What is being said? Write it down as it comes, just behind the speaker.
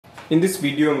In this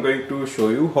video I'm going to show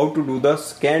you how to do the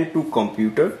scan to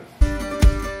computer.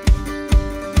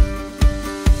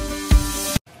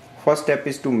 First step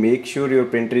is to make sure your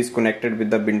printer is connected with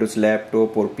the Windows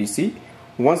laptop or PC.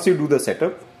 Once you do the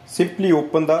setup, simply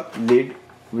open the lid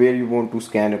where you want to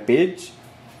scan a page.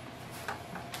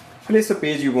 Place a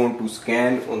page you want to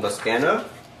scan on the scanner.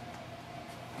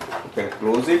 You can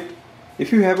close it.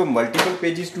 If you have a multiple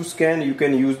pages to scan, you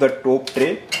can use the top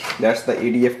tray. That's the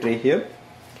ADF tray here.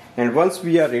 And once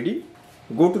we are ready,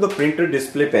 go to the printer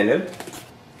display panel.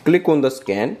 Click on the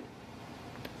scan.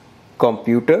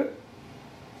 Computer.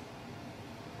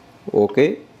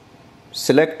 OK.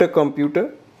 Select a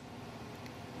computer.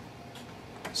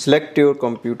 Select your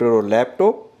computer or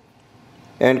laptop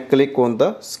and click on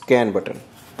the scan button.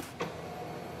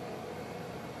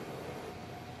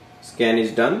 Scan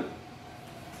is done.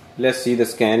 Let's see the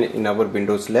scan in our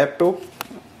Windows laptop.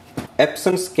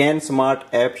 Epson Scan Smart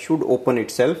app should open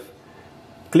itself.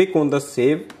 Click on the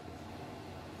save.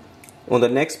 On the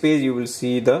next page you will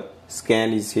see the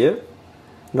scan is here.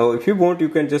 Now if you want, you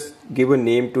can just give a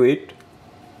name to it.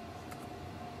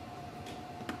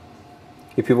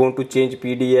 If you want to change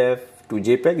PDF to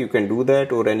JPEG, you can do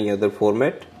that, or any other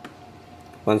format.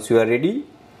 Once you are ready,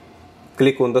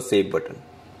 click on the save button.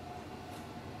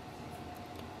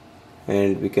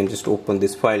 And we can just open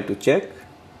this file to check.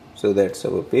 So that's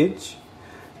our page.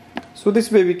 So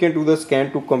this way we can do the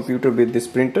scan to computer with this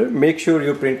printer. Make sure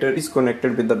your printer is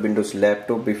connected with the Windows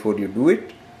laptop before you do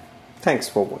it. Thanks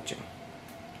for watching.